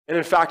And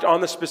in fact,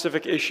 on the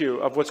specific issue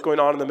of what's going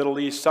on in the Middle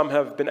East, some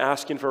have been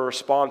asking for a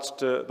response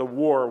to the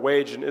war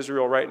waged in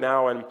Israel right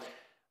now, and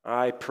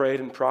I prayed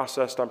and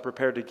processed. I'm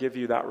prepared to give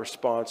you that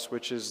response,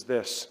 which is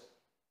this: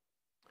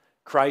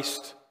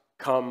 Christ,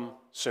 come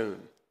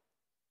soon.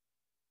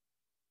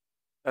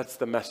 That's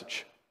the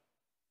message.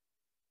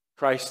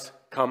 Christ,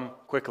 come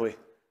quickly.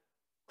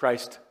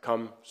 Christ,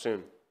 come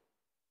soon.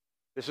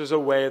 This is a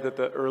way that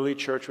the early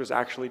church was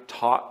actually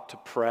taught to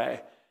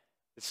pray.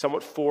 It's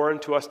somewhat foreign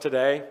to us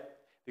today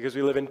because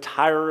we live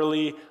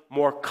entirely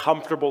more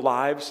comfortable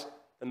lives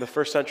than the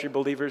first century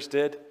believers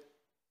did,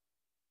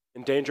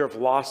 in danger of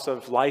loss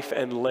of life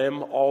and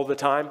limb all the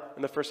time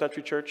in the first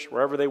century church,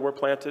 wherever they were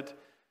planted.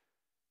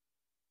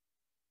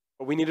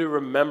 But we need to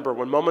remember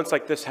when moments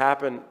like this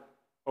happen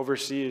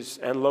overseas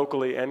and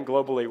locally and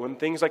globally, when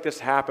things like this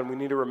happen, we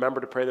need to remember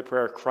to pray the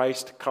prayer,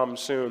 Christ, come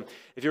soon.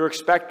 If you're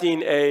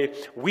expecting a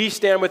we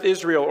stand with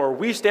Israel or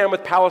we stand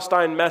with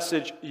Palestine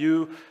message,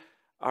 you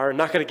are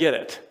not going to get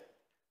it.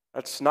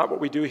 That's not what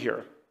we do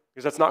here,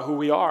 because that's not who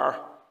we are.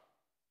 I'll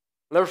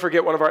never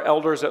forget one of our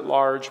elders at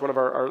large, one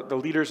of the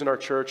leaders in our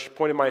church,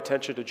 pointed my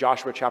attention to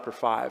Joshua chapter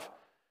 5. At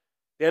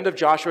the end of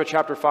Joshua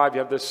chapter 5, you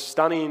have this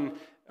stunning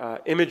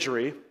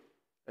imagery.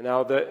 And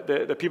now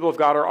the people of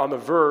God are on the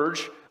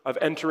verge of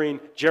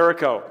entering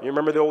Jericho. You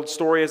remember the old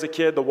story as a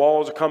kid? The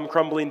walls come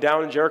crumbling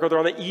down in Jericho. They're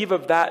on the eve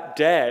of that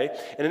day,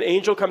 and an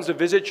angel comes to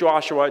visit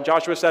Joshua, and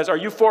Joshua says, "Are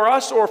you for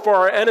us or for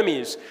our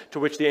enemies?"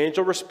 To which the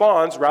angel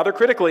responds, rather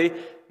critically,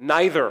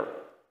 "Neither.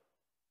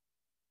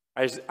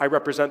 I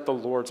represent the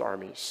Lord's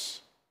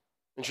armies."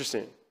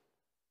 Interesting.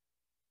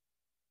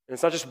 And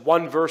it's not just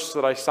one verse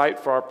that I cite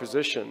for our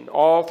position.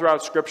 All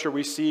throughout Scripture,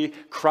 we see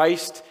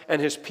Christ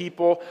and his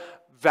people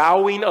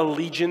vowing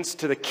allegiance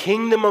to the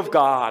kingdom of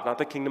God, not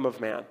the kingdom of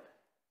man.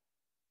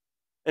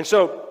 And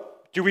so,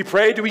 do we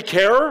pray? Do we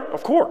care?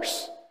 Of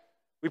course.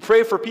 We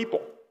pray for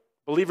people,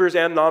 believers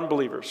and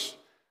non-believers.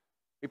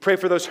 We pray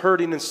for those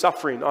hurting and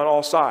suffering on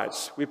all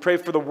sides. We pray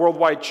for the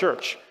worldwide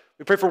church.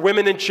 We pray for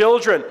women and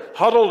children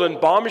huddled in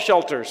bomb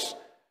shelters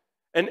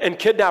and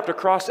kidnapped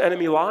across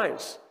enemy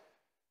lines.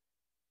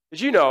 Did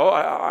you know,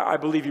 I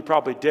believe you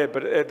probably did,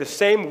 but the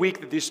same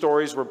week that these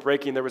stories were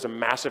breaking, there was a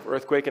massive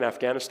earthquake in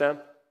Afghanistan.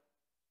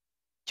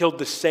 Killed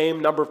the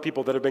same number of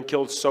people that have been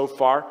killed so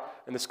far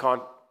in this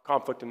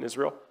conflict in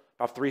Israel,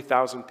 about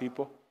 3,000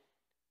 people.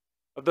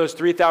 Of those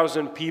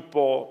 3,000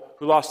 people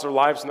who lost their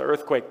lives in the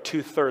earthquake,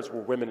 2/3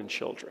 were women and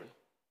children.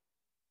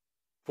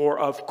 For,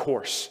 of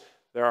course,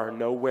 there are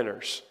no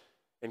winners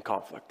in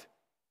conflict.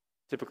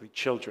 Typically,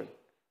 children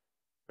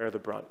bear the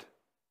brunt.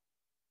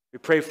 We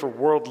pray for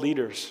world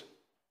leaders,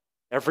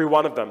 every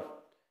one of them.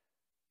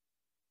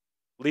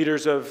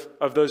 Leaders of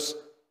those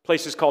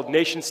places called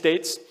nation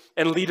states,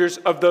 and leaders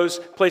of those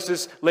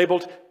places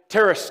labeled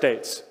terrorist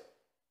states.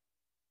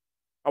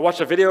 I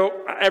watched a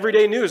video,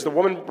 Everyday News, the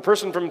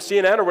person from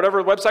CNN or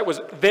whatever website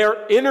was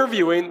there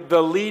interviewing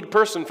the lead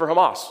person for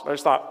Hamas. I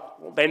just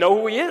thought, well, they know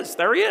who he is.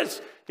 There he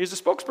is. He's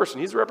a spokesperson.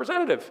 He's a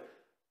representative.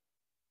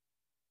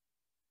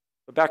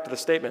 But back to the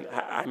statement,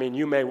 I mean,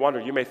 you may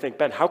wonder, you may think,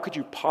 Ben, how could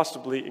you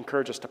possibly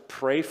encourage us to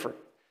pray for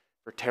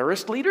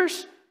terrorist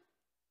leaders?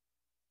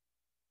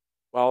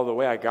 Well, the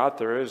way I got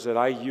there is that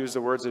I use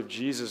the words of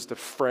Jesus to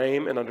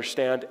frame and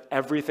understand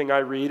everything I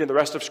read in the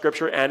rest of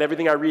Scripture and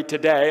everything I read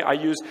today. I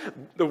use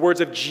the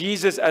words of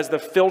Jesus as the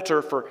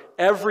filter for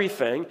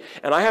everything,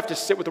 and I have to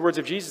sit with the words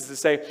of Jesus to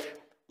say,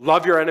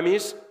 love your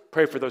enemies,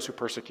 pray for those who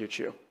persecute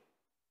you.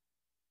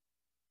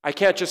 I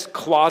can't just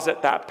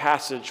closet that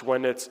passage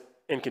when it's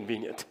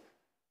inconvenient.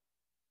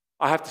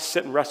 I have to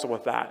sit and wrestle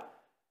with that.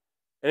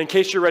 And in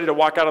case you're ready to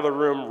walk out of the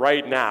room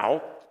right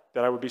now,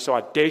 that I would be so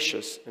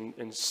audacious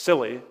and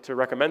silly to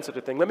recommend such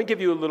a thing, let me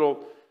give you a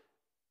little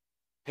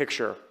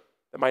picture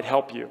that might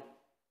help you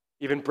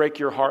even break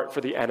your heart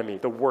for the enemy,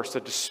 the worst,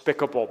 the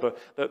despicable,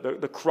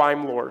 the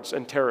crime lords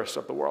and terrorists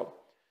of the world.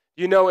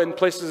 You know, in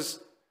places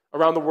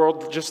around the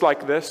world just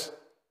like this,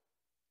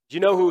 do you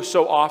know who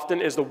so often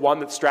is the one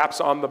that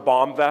straps on the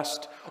bomb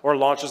vest or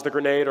launches the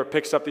grenade or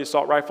picks up the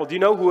assault rifle? Do you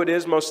know who it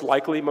is most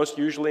likely, most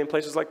usually in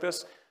places like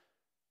this?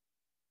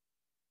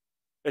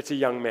 It's a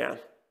young man.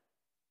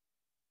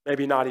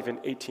 Maybe not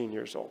even 18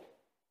 years old.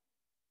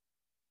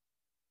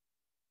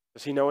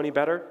 Does he know any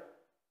better?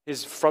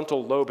 His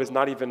frontal lobe is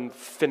not even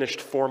finished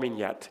forming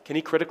yet. Can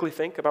he critically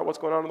think about what's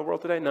going on in the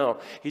world today? No.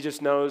 He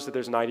just knows that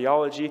there's an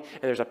ideology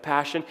and there's a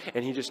passion,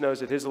 and he just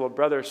knows that his little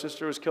brother or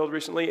sister was killed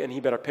recently, and he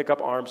better pick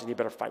up arms and he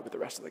better fight with the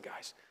rest of the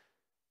guys.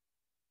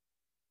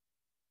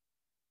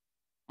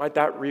 Might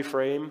that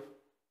reframe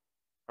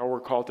how we're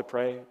called to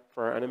pray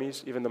for our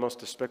enemies, even the most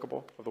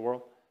despicable of the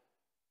world?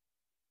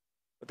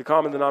 But the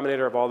common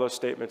denominator of all those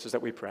statements is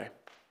that we pray.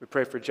 We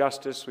pray for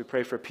justice, we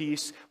pray for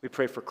peace, we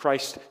pray for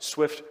Christ's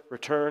swift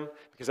return,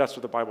 because that's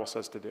what the Bible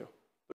says to do.